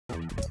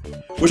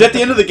Which at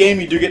the end of the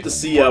game, you do get to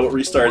see what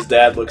Ristar's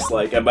dad looks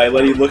like. And by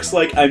what he looks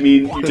like, I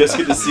mean you just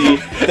get to see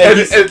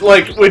that and,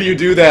 like, when you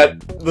do that,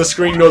 the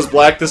screen goes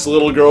black, this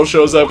little girl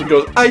shows up and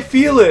goes, I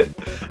feel it!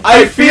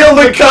 I feel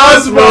the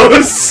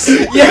cosmos!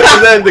 Yeah!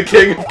 And then the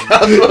king of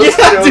cosmos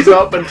shows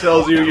up and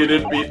tells you you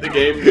didn't beat the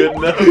game good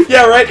enough.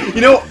 Yeah, right?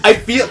 You know,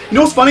 you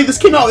know what's funny? This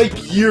came out,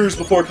 like, years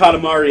before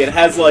Katamari and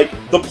has, like,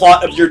 the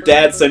plot of your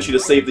dad sent you to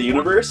save the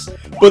universe.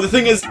 But the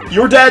thing is,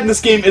 your dad in this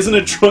game isn't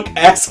a drunk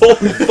asshole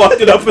who fucked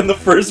it up in the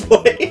first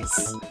place.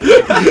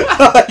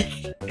 Like,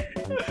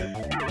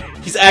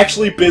 he's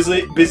actually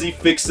busy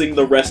fixing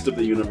the rest of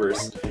the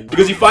universe.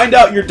 Because you find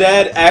out your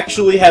dad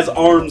actually has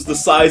arms the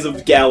size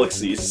of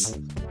galaxies.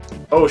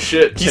 Oh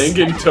shit,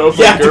 Tengen, Toppa,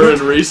 Yeah, Gur,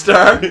 and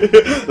Ristar?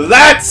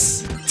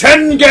 That's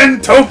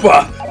Tengen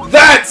Toppa!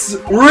 That's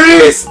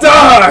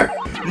Ristar!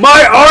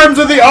 My arms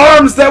are the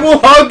arms that will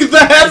hug the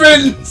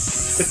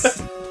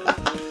heavens!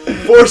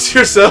 Force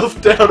yourself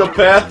down a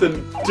path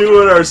and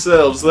do it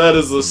ourselves. That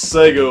is the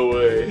Sega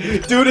way.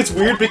 Dude, it's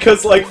weird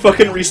because, like,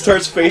 fucking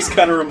Ristar's face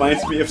kind of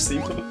reminds me of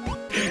Simo.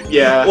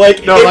 Yeah.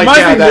 Like, no, it like,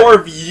 reminds me that... more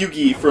of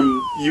Yugi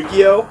from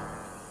Yu-Gi-Oh!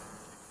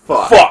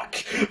 Fuck.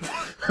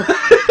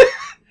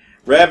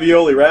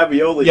 Ravioli,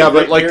 ravioli. Yeah,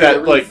 but like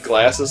that, like,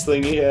 glasses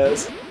thing he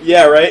has.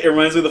 Yeah, right? It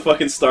reminds me of the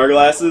fucking star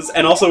glasses,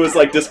 and also his,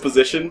 like,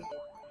 disposition.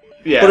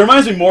 Yeah. But it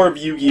reminds me more of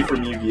Yugi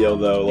from Yu-Gi-Oh!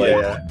 Though,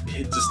 like,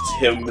 just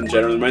him in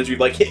general. It reminds me,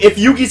 like, if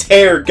Yugi's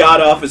hair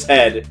got off his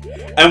head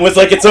and was,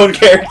 like, its own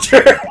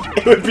character,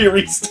 it would be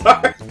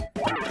Ristar.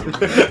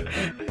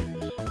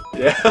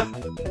 Yeah.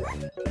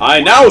 I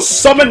now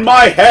summon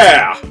my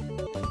hair!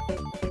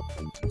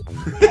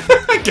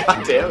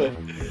 God damn it.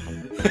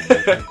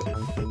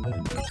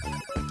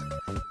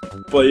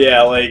 But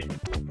yeah, like,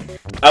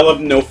 I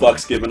love no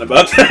fucks given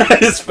about that.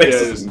 His face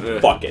is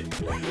fuck it.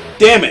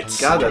 Damn it!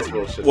 God, that's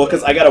bullshit. Well,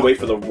 because I gotta wait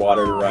for the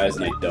water to rise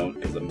and I don't,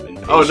 because I'm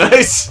impatient. Oh,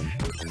 nice!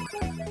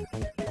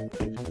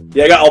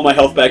 Yeah, I got all my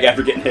health back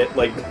after getting hit,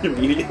 like,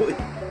 immediately.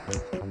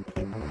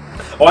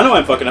 Oh, I know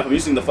I'm fucking up. I'm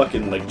using the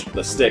fucking, like,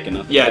 the stick and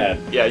not the pad.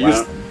 Yeah, Wow.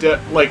 use,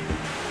 like,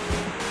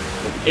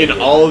 in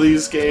all of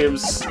these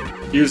games,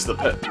 use the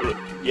pad.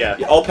 Yeah,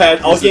 all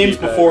games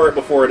D-pad.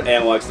 before an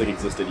analog stick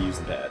existed, use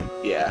the pad.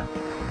 Yeah.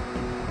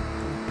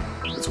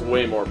 It's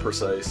way more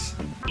precise.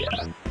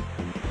 Yeah.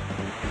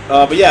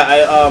 But yeah,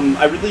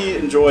 I really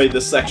enjoy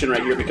this section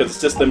right here because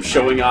it's just them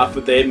showing off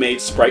that they made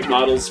sprite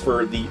models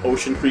for the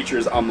ocean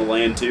creatures on the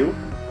land too.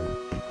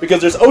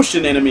 Because there's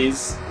ocean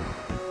enemies,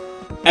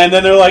 and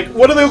then they're like,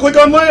 what do they look like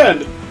on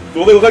land?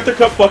 Well, they look like they're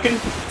fucking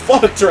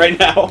fucked right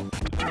now.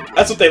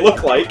 That's what they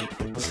look like.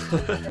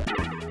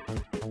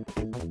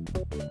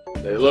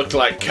 They look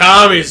like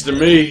commies to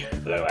me.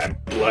 They're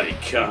like bloody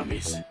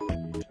commies.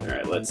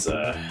 Alright, let's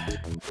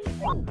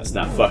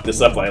not fuck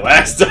this up like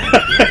last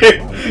time.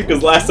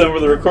 Because last time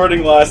when the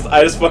recording lost,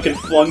 I just fucking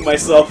flung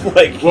myself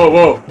like... Whoa,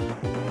 whoa.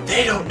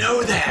 They don't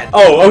know that.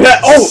 Oh, okay.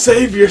 Oh!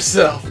 Save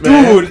yourself,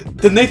 man. Dude,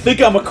 then they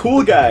think I'm a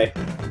cool guy.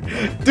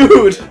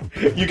 Dude,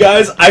 you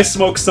guys, I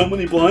smoke so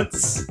many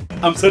blunts.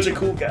 I'm such a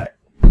cool guy.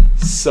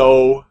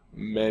 So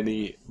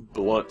many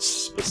blunts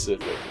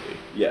specifically.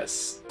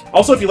 Yes.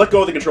 Also, if you let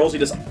go of the controls, he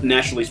just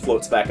naturally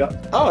floats back up.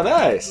 Oh,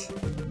 nice.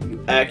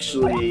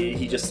 Actually,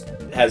 he just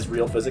has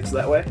real physics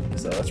that way,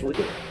 so that's really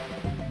good.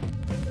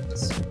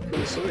 That's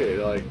pretty sweet,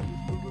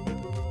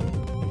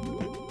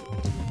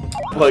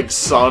 like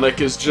Sonic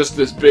is just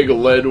this big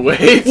lead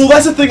wave. Well,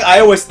 that's the thing I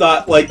always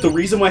thought, like, the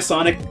reason why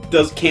Sonic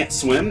can't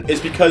swim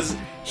is because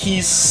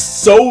he's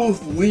so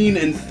lean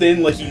and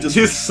thin, like,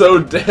 He's so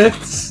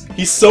dense.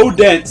 He's so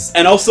dense,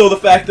 and also the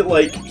fact that,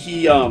 like,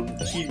 he's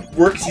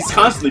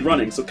constantly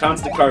running, so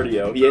constant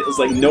cardio. He has,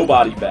 like, no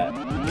body fat.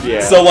 Yeah.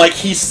 So, like,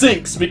 he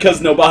sinks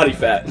because no body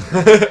fat.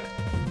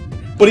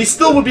 But he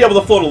still would be able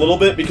to float a little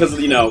bit because of,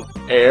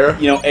 air.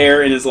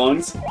 Air in his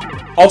lungs.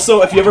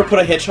 Also, if you ever put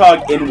a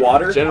hedgehog in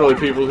water... Generally,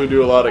 people who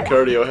do a lot of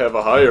cardio have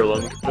a higher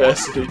lung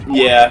capacity.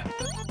 Yeah.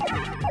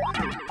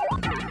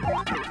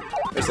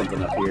 There's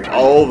something up here.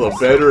 All the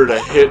better to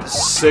hit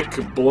sick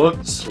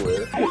blunts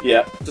with.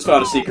 Yeah, just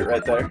found a secret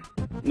right there.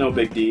 No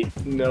big D.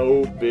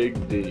 No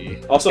big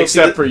D. Also,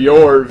 except for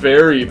your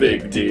very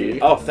big D.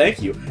 Oh,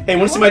 thank you. Hey,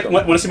 want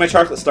to see my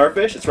chocolate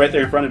starfish? It's right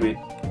there in front of me.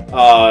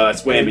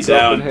 It's weighing me Hands up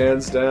down. and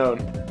hands down.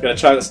 Got a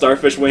chocolate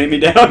starfish weighing me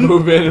down.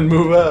 Move in and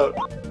move out.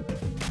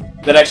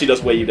 That actually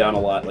does weigh you down a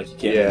lot. Like, you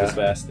can't move Yeah. as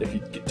fast if you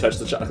touch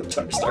the chocolate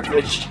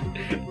starfish.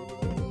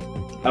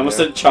 I almost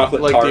said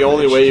chocolate Like, tarfish. the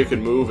only way you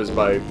can move is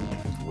by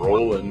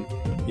rolling.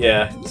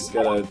 Yeah, just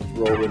gotta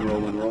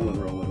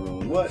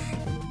rolling. What?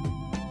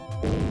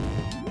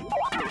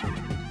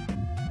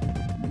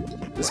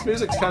 This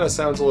music kind of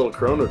sounds a little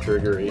Chrono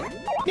Trigger-y.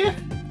 Yeah,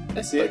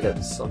 I see Like it.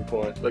 at some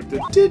point. Like the...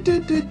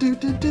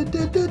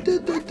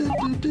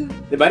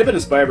 They might have been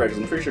inspired by it,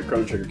 because I'm pretty sure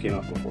Chrono Trigger came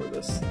out before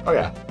this. Oh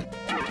yeah.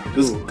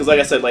 Because like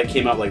I said, like,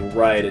 came out like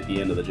right at the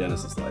end of the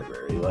Genesis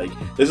library. Like,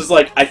 this is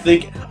like, I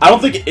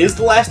don't think it is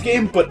the last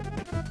game, but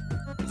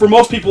for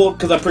most people,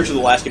 because I'm pretty sure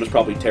the last game was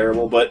probably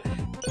terrible, but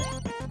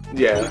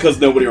Yeah. because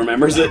nobody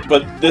remembers it.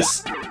 But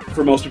this,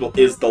 for most people,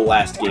 is the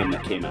last game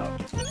that came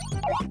out.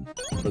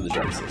 For the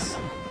Genesis.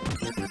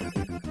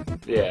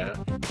 Yeah.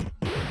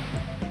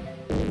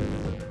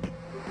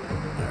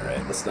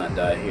 Alright, let's not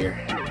die here.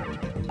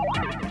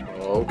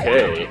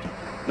 Okay.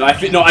 No,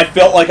 I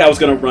felt like I was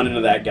gonna run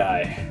into that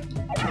guy.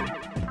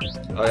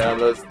 Oh yeah,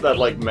 that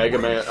like Mega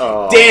Man.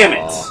 Oh. Damn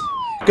it!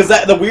 Because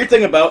the weird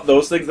thing about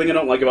those things, I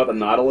don't like about the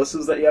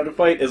Nautiluses that you have to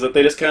fight, is that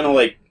they just kind of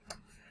like...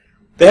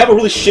 They have a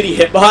really shitty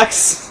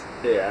hitbox.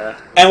 Yeah.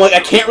 And like, I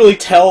can't really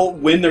tell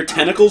when their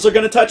tentacles are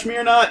gonna touch me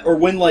or not, or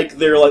when like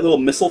their like little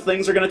missile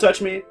things are gonna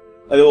touch me.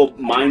 Like little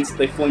mines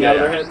they fling out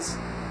of their heads.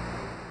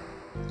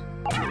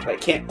 I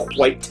can't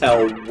quite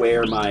tell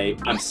where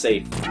I'm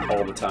safe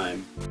all the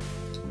time.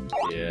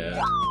 Yeah.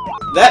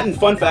 That and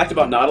fun fact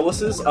about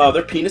Nautiluses,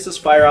 their penises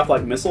fire off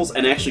like missiles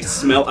and actually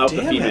smell out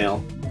the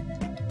female.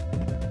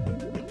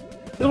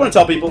 I just want to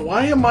tell people.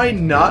 Why am I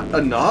not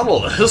a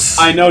Nautilus?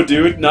 I know,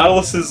 dude.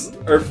 Nautiluses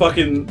are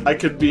fucking... I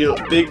could be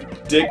big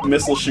dick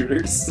missile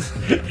shooters.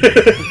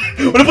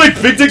 What if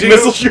like big dick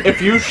missile shooters?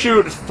 If you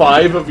shoot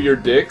 5 of your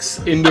dicks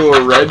into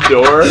a red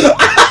door,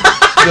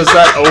 does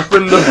that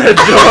open the red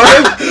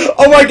door?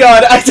 Oh my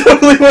god, I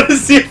totally want to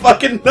see a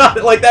fucking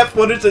like that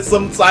footage that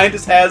some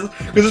scientist has,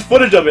 because there's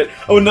footage of it,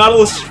 of a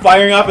Nautilus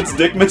firing off its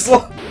dick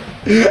missile.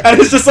 And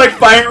it's just like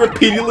firing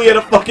repeatedly at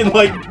a fucking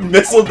like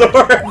missile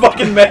door at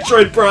fucking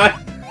Metroid Prime.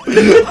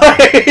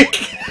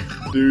 Like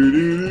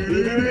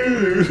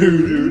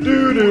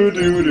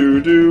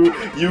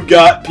you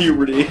got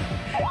puberty.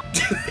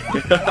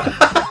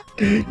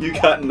 You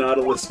got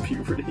Nautilus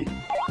puberty.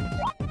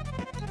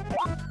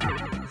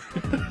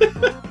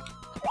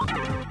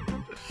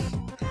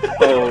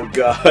 Oh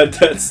god,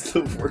 that's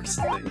the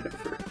worst thing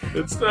ever.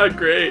 It's not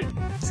great.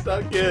 It's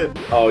not good.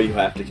 Oh, you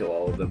have to kill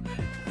all of them.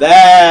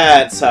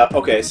 That's how.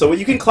 Okay, so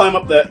you can climb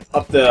up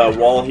the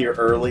wall here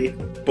early,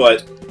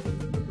 but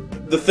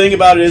the thing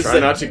about it is try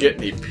not to get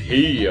any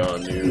pee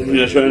on you.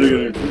 Yeah, trying to get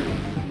any pee.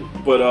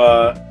 But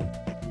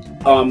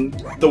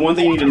the one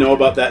thing you need to know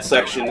about that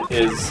section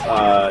is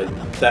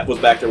that was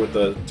back there with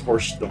the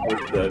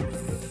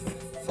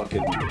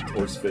fucking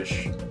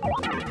horsefish.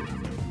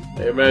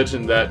 I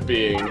imagine that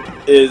being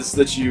is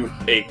that you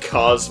a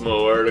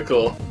Cosmo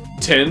article.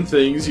 10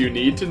 things you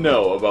need to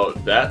know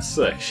about that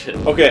section.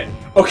 Okay,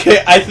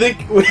 I think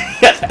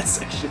yeah, that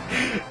section.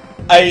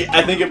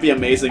 I think it'd be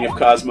amazing if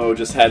Cosmo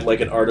just had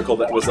like an article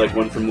that was like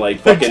one from like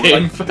fucking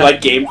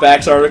like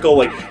GameFAQs article,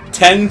 like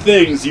 10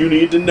 things you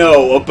need to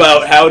know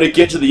about how to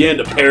get to the end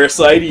of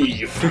Parasite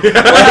Eve.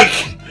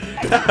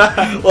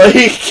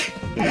 like,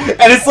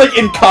 and it's like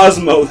in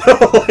Cosmo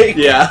though. Like,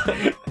 yeah.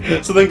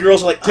 So then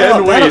girls are like,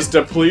 10 ways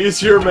to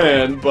please your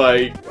man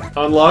by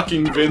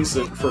unlocking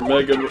Vincent from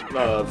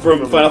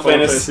from Final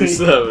Fantasy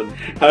VII.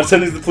 How to 10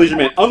 things to please your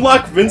man.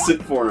 Unlock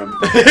Vincent for him.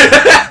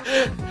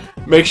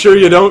 Make sure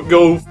you don't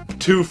go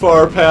too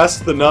far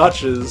past the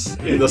notches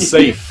in the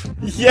safe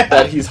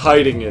that he's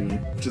hiding in.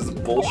 Which is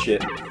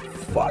bullshit.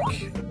 Fuck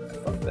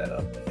that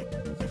up.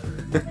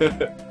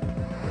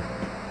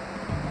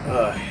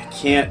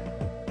 Can't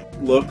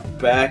look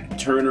back,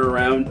 turn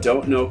around,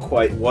 don't know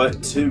quite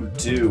what to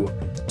do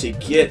to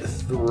get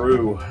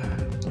through.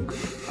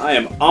 I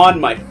am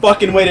on my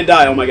fucking way to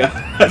die. Oh my god.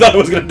 I thought I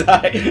was gonna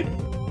die.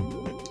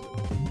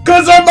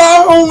 Cause I'm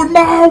on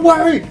my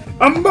way!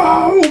 I'm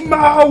on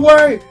my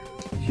way!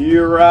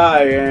 Here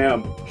I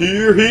am.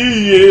 Here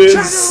he is.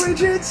 Trying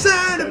to reach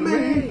inside of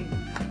me.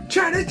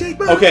 Trying to take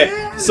my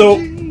okay, so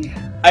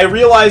I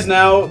realize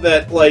now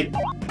that like,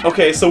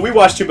 okay, so we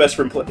watch Two Best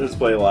Friends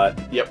play a lot.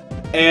 Yep.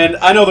 And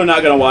I know they're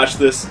not gonna watch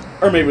this,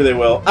 or maybe they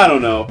will. I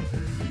don't know.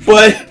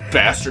 But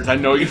bastards, I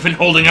know you've been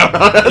holding out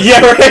on us.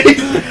 Yeah, right.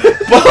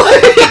 But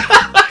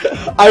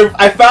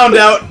I found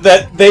out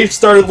that they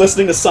started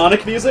listening to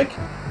Sonic music,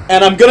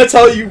 and I'm gonna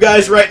tell you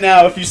guys right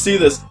now, if you see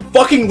this,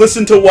 fucking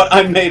listen to what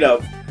I'm made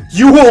of.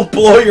 You will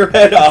blow your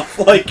head off.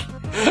 Like,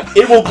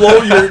 it will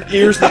blow your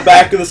ears in the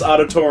back of this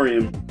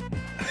auditorium.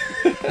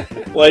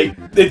 Like,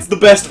 it's the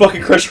best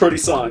fucking Crush 40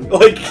 song.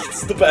 Like,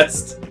 it's the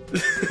best.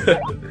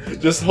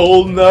 Just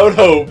holding out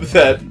hope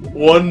that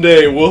one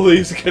day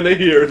Woolie's gonna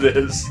hear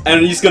this.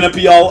 And he's gonna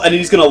be all, and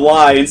he's gonna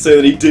lie and say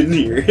that he didn't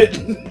hear it.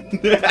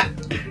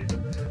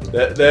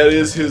 That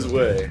is his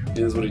way. It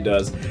is what he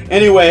does.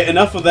 Anyway,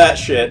 enough of that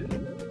shit.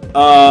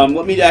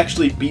 Let me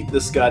actually beat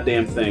this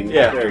goddamn thing.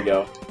 Yeah. There we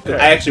go.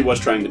 I actually was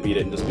trying to beat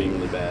it and just being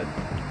really bad.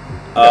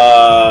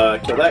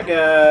 Kill that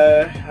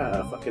guy.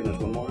 Fucking, there's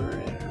one more.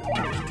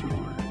 Yeah, there's two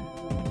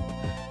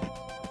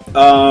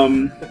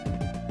more.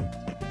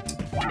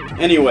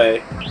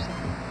 Anyway.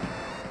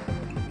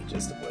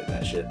 Just avoid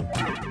that shit.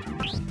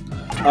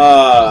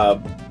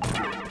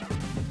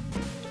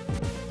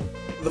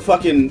 The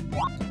fucking...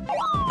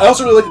 I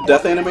also really like the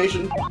death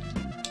animation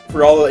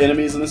for all the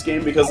enemies in this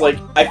game, because, like,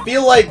 I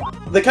feel like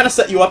they kind of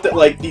set you up that,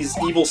 like, these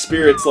evil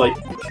spirits, like...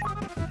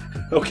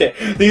 Okay,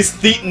 these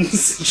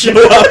Thetans show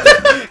up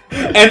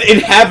and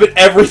inhabit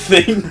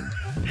everything,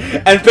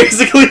 and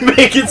basically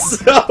make it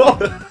so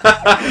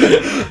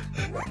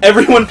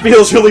everyone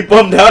feels really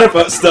bummed out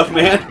about stuff,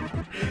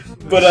 man.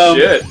 But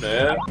shit,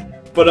 man.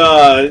 But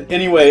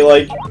anyway,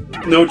 like,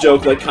 no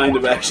joke, like, kind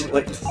of actually,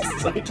 like,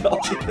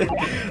 Scientology thing.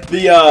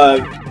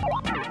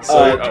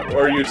 So,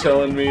 are you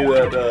telling me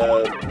that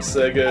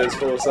Sega is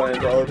full of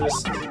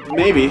Scientologists?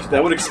 Maybe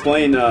that would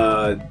explain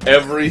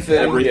everything.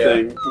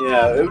 Everything.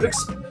 Yeah,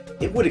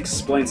 it would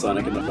explain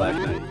Sonic and the Black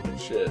Knight.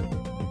 Shit.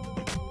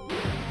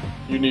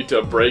 You need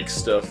to break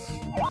stuff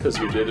because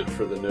you did it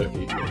for the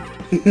Nookie.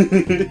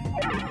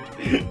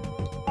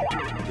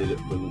 Did it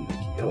for the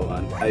Nookie. Hold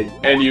on.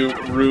 And you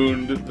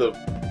ruined the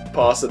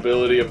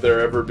possibility of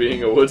there ever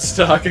being a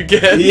Woodstock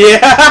again.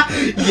 Yeah.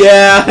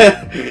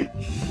 Yeah.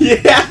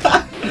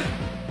 Yeah.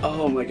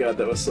 Oh my god,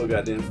 that was so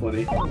goddamn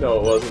funny. No,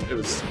 it wasn't. It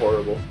was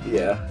horrible.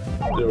 Yeah.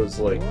 There was,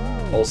 like,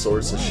 all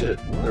sorts of shit.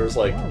 There was,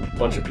 like, a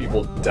bunch of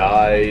people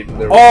died.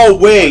 There oh,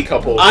 wait! A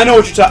couple... I know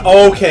what you're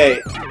talking...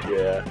 Okay.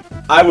 Yeah.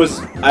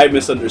 I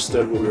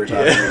misunderstood what we were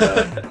talking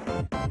about.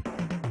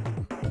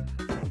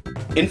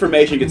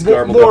 Information gets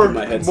garbled up in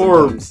my head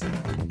sometimes.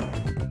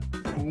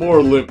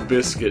 More Limp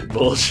Bizkit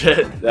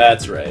bullshit.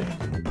 That's right.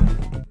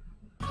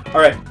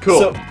 Alright, cool.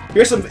 So,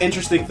 here's some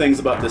interesting things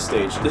about this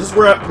stage. This is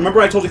where,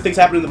 remember I told you things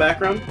happen in the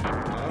background?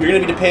 You're gonna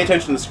need to pay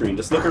attention to the screen.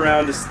 Just look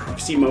around, just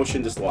see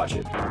motion, just watch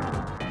it.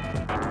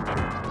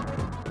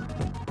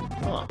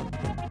 Huh.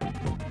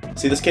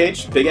 See this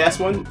cage? Big ass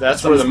one?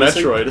 That's where the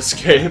Metroid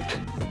escaped.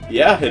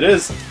 Yeah, it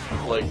is.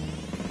 Like,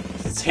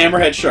 it's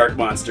Hammerhead Shark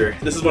Monster.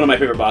 This is one of my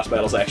favorite boss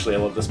battles, actually. I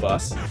love this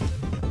boss.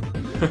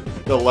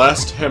 The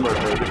last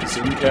Hammerhead is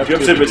in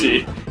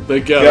captivity. The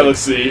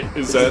galaxy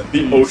is at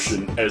the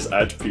ocean is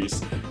at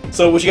peace.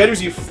 So what you gotta do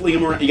is you fling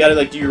him around. You gotta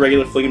like do your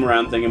regular fling him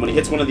around thing, and when he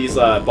hits one of these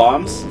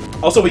bombs,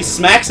 also he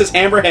smacks his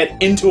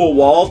hammerhead into a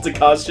wall to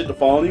cause shit to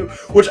fall on you.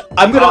 Which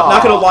I'm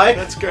not gonna lie,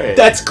 that's great.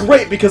 That's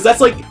great because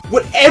that's like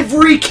what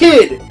every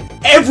kid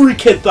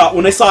thought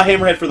when they saw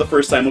Hammerhead for the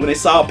first time. When they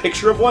saw a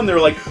picture of one, they were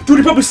like, "Dude,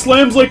 he probably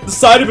slams like the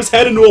side of his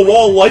head into a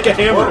wall like a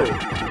hammer."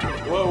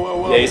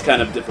 Whoa. Yeah, he's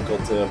kind of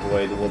difficult to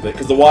avoid a little bit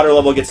because the water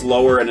level gets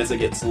lower, and as it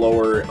gets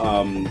lower,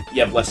 you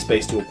have less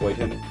space to avoid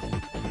him.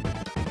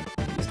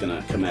 He's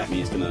gonna come at me.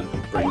 He's gonna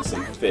bring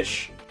some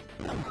fish.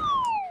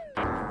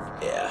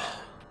 Yeah.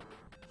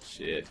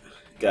 Shit.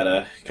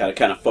 Gotta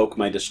kind of folk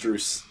my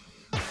distruse.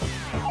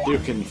 You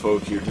can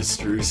folk your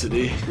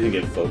distrusity. You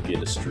can folk your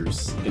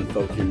distruse. You can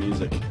folk your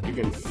music. You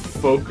can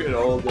folk it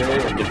all day.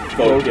 You can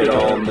folk it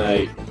all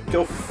night.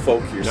 Go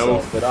folk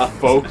yourself. No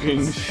folking.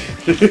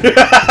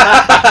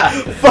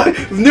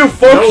 New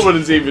folk. No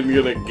one's even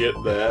gonna get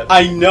that.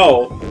 I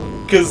know.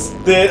 Cause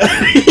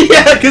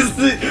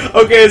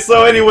okay,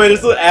 so anyway,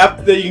 there's an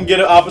app that you can get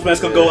an Office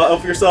Mask called Go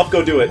Elf Yourself.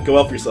 Go do it. Go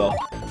Elf Yourself.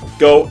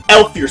 Go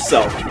Elf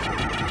Yourself.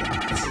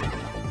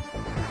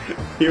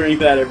 Hearing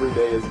that every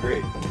day is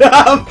great.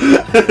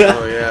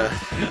 Oh yeah.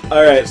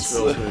 Alright.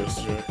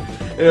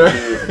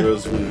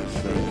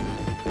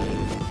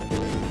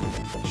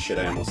 Shit,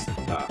 I almost...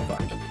 Ah,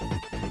 fuck.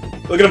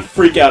 Look at him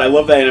freak out. I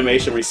love that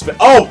animation where he spit...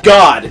 Oh,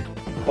 God!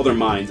 Oh, they're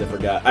mines. I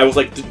forgot. I was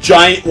like, the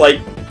giant, like,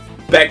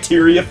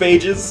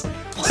 bacteriophages.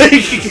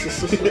 Like,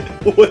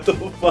 what the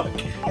fuck?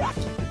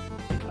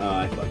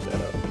 I fucked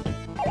that up.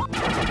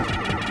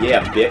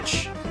 Yeah,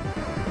 bitch.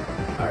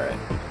 Alright.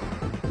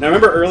 Now,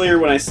 remember earlier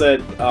when I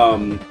said,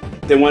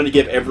 they wanted to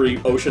give every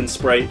ocean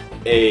sprite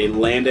a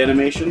land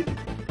animation?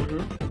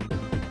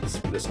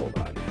 Mm-hmm. Just hold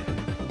on.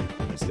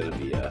 It's gonna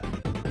be, here.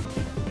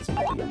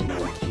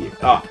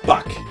 Oh,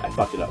 fuck! I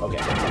fucked it up. Okay.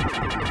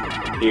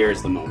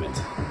 Here's the moment.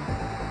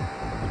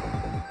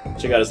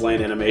 Check out his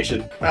land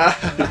animation.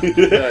 Nice.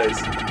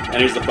 And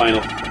here's the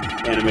final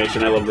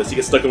animation. I love this. He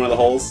gets stuck in one of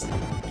the holes.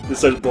 It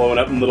starts blowing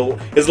up, and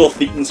his little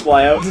thetans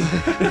fly out.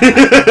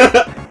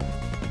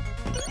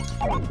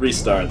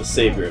 Ristar, the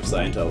savior of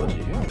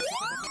Scientology.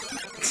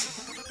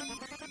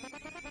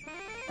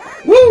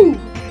 Woo!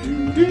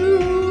 Doo-doo!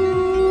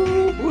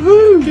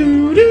 Woohoo!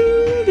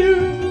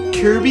 Doo-doo-doo!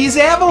 Kirby's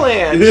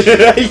Avalanche!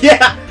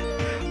 Yeah!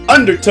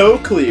 Undertow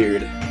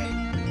cleared.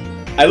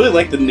 I really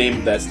like the name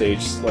of that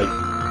stage, like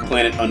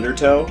Planet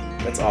Undertow.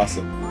 That's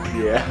awesome.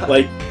 Yeah.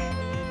 Like,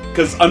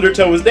 because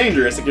Undertow was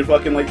dangerous. It could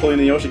fucking, like, pull in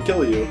the ocean,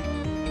 kill you.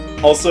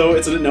 Also,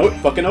 it's a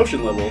fucking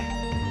ocean level.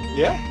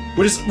 Yeah.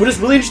 Which is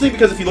really interesting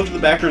because if you look at the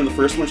background of the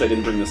first one, which I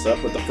didn't bring this up,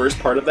 but the first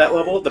part of that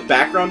level, the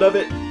background of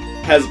it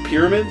has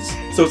pyramids,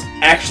 so it's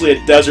actually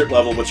a desert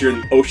level, but you're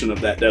in the ocean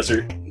of that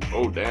desert.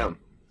 Oh, damn.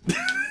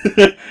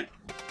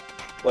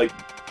 Like,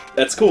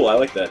 that's cool. I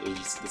like that.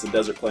 It's a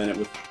desert planet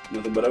with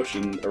nothing but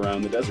ocean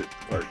around the desert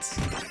parts.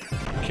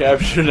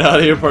 Captured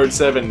Audio Part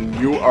 7,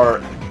 you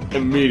are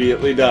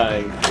immediately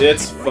dying.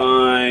 It's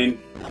fine.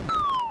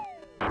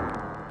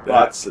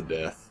 That's a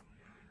death.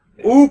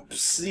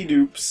 Oopsie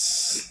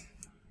doops.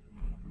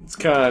 It's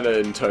kind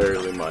of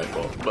entirely my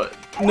fault, but...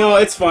 No,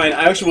 it's fine.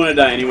 I actually want to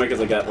die anyway because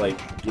I got, like,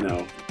 you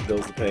know,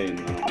 bills to pay and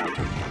I don't want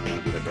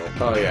to do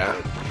that. Oh, yeah.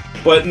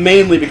 But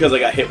mainly because I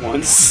got hit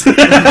once.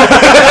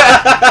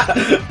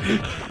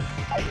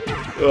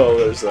 Oh,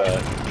 there's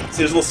See,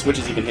 there's little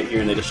switches you can hit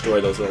here and they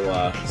destroy those little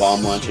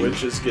bomb launching.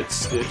 Switches get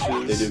stitches.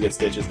 They do get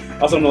stitches.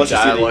 Also, I'm going to let you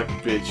see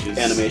the bitches.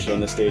 Animation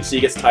on this stage. So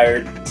he gets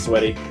tired,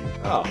 sweaty.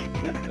 Oh,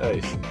 yeah.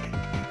 Nice.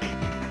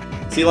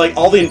 See, like,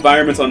 all the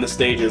environments on the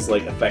stages,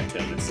 like, affect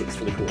him. It's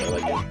really cool. I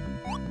like it.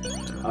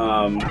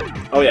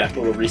 Oh yeah,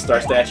 little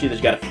Ristar statue that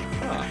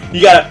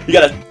you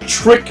gotta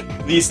trick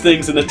these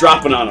things into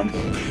dropping on them.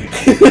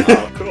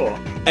 Oh, cool.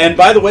 And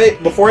by the way,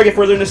 before I get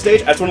further into the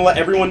stage, I just want to let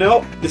everyone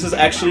know, this is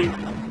actually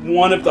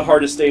one of the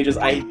hardest stages.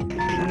 I'm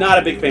not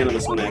a big fan of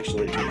this one,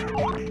 actually.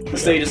 The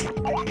stage is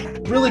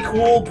really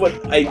cool, but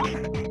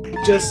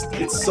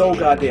it's so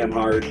goddamn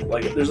hard.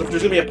 Like, there's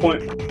gonna be a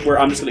point where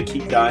I'm just gonna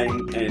keep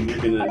dying, and you're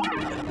gonna...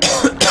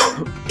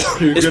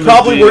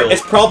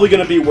 it's probably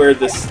gonna be where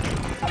this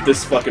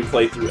fucking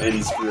playthrough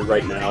ends for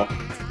right now.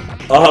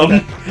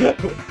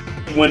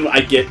 When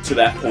I get to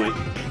that point.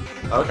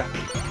 Okay.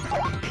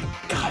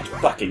 God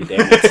fucking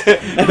damn it.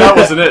 That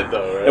wasn't it,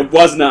 though, right? It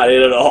was not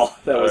it at all.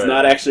 That was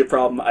not actually a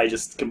problem. I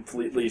just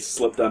completely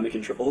slipped on the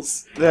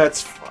controls.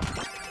 That's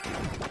fine.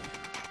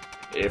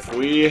 If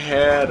we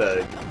had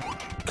a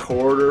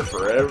quarter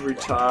for every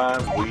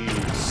time we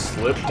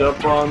slipped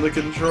up on the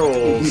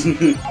controls,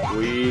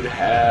 we'd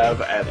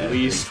have at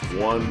least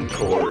 1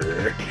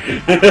 quarter.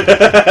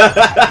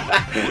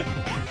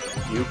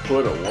 You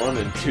put a 1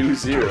 and 2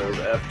 zeros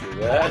after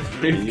that,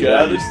 we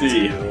got a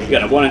deal. You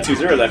got a 1 and 2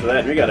 zeros after that,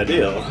 and we got a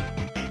deal.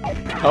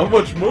 How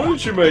much money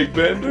did you make,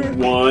 Bender?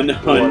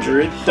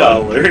 $100.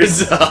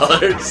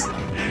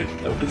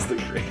 That was the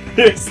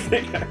greatest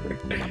thing ever.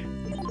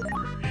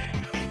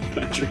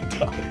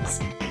 $100.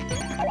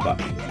 Fuck.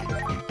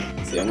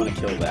 See, I'm gonna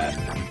kill that.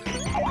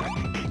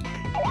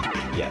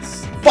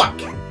 Yes.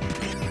 Fuck!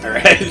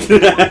 Alright.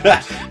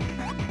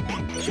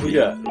 What we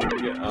got?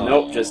 Oh.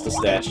 Nope, just a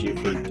statue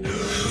for...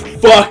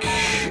 Fuck!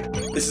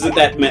 This isn't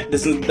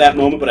that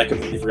moment, but I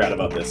completely forgot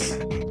about this.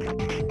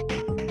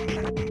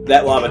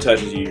 That lava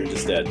touches you, you're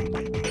just dead.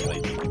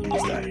 Like, you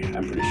just die,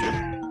 I'm pretty sure.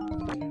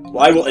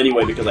 Well, I will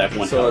anyway, because I have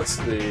 1 So health. it's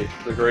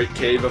the Great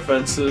Cave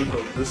Offensive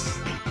of this...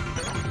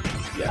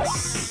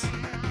 Yes.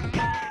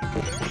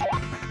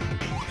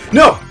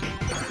 No!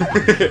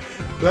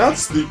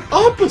 That's the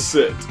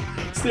opposite!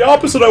 It's the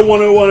opposite I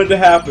wanted to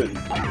happen.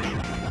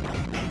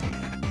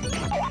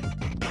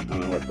 I'm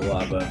gonna let the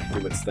lava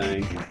do its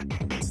thing.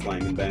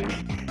 Slang and bang.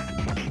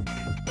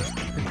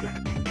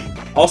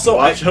 Also,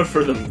 Watch out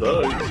for them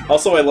thugs.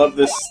 Also, I love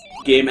this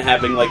game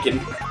having, like, an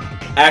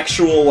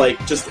actual, like,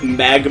 just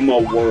magma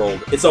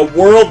world. It's a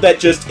world that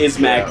just is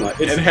magma.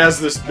 Yeah. It has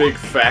this big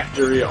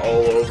factory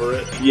all over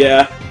it.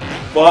 Yeah.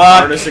 Fuck.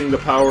 Harnessing the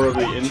power of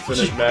the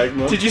infinite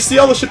magma. Did you see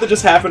all the shit that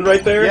just happened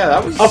right there? Yeah,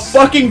 that was... A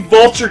fucking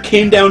vulture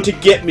came down to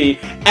get me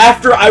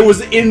after I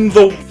was in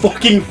the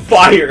fucking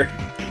fire.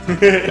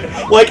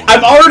 Like,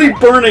 I'm already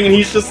burning and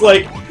he's just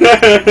like...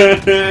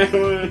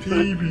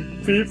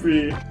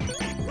 Pee-pee.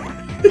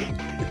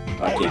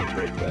 I can't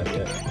break that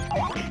yet.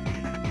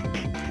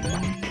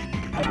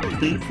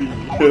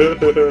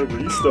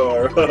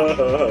 Ristar.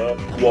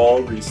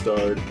 Wall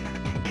restarred.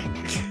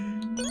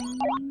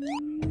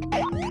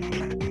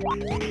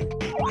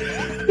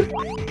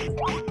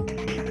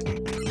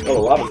 Oh, the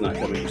lava's not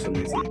coming for some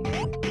reason.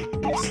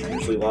 It's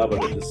usually lava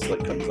that just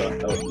like comes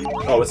out.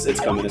 Oh, it's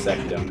coming. It's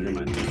actually down. Never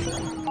mind.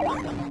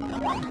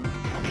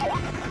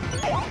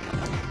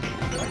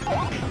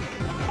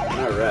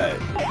 All right.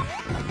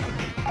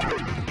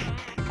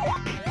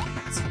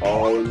 It's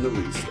all in the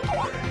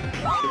Ristar.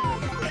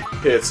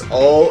 It's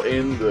all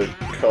in the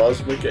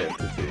cosmic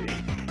entity.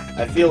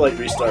 I feel like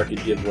Ristar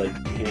could give like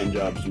hand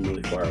jobs from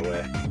really far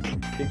away.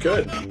 He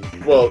could.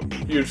 Well,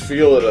 you'd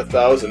feel it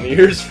 1,000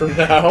 years from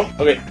now.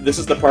 Okay, this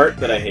is the part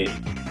that I hate.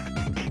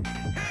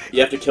 You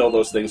have to kill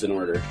those things in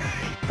order.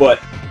 But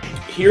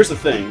here's the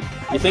thing.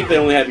 You think they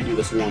only have you do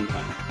this 1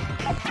 time.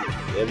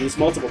 They have this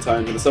multiple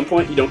times, and at some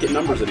point you don't get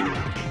numbers anymore.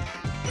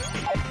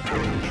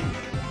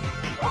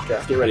 Okay,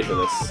 let's get ready for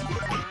this.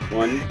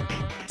 1,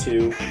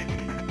 2, 3, 4.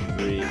 1, 2,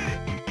 3,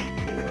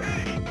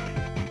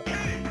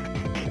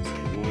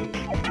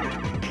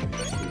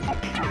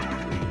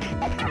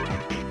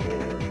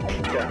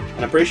 4.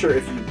 And I'm pretty sure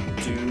if you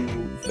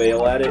do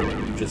fail at it,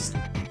 you just...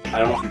 I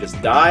don't know if you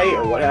just die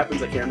or what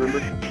happens, I can't remember.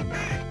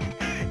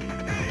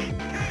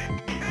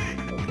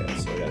 Okay,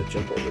 so I gotta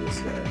jump over this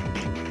guy.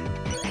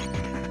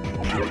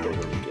 Jump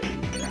over and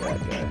get that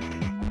guy.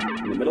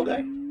 And the middle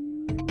guy?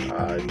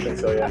 I think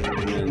so, yeah.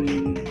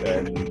 And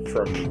then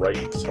From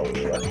right to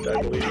left,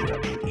 I believe. Yeah,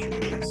 pretty sure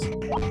it is.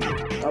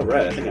 oh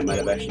right, I think I might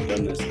have actually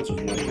done this. This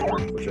was 1 more,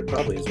 which it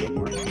probably is 1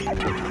 more.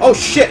 Oh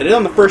shit, I did it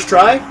on the first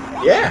try?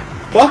 Yeah!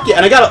 Fuck yeah,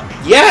 and I got a...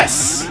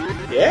 Yes!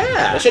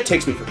 Yeah! That shit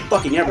takes me for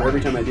fucking ever every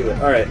time I do it.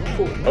 Alright,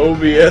 cool.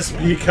 OBS,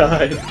 be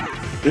kind.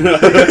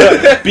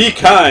 Be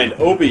kind,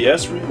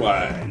 OBS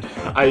rewind.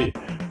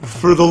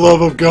 For the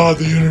love of God,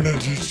 the internet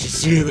needs to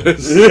see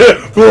this.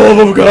 For the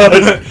love of God!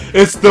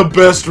 It's the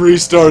best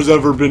Ristar's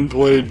ever been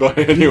played by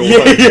anyone.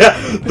 Yeah,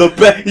 the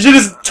best. You should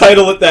just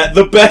title it that.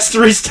 The best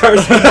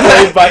Ristars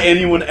played by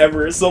anyone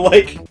ever. So,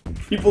 like,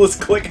 people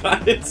just click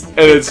on it. And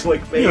it's,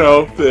 like, you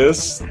know,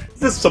 this.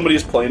 Somebody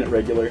just playing it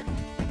regular.